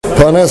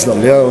Pa ne znam,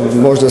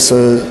 možda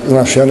se,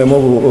 znaš, ja ne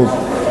mogu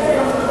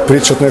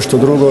pričati nešto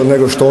drugo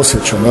nego što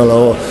osjećam,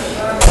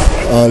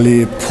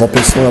 ali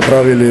opet smo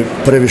napravili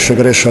previše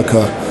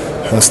grešaka,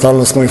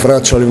 stalno smo ih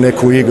vraćali u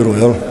neku igru.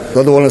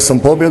 Zadovoljan sam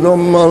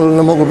pobjedom, ali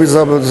ne mogu biti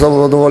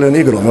zadovoljan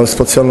igrom.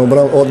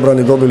 Specijalno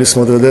odbrani dobili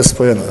smo 90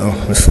 poena,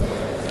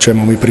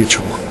 čemu mi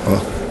pričamo.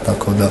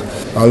 Tako da,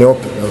 ali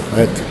opet,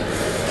 eto,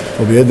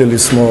 pobjedili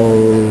smo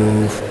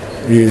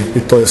i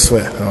to je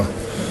sve.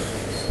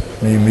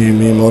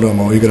 Mi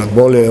moramo igrati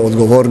bolje,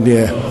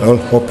 odgovornije,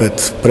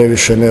 opet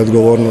previše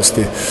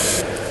neodgovornosti.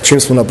 Čim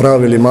smo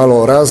napravili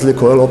malo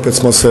razliku,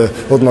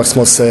 odmah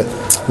smo se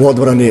u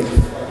odbrani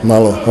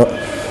malo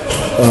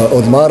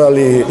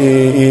odmarali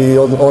i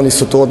oni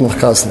su to odmah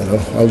kasnili,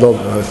 ali dobro,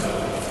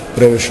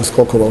 previše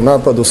skokova u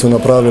napadu su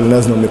napravili,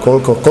 ne znam ni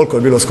koliko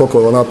je bilo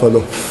skokova u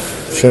napadu,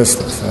 16.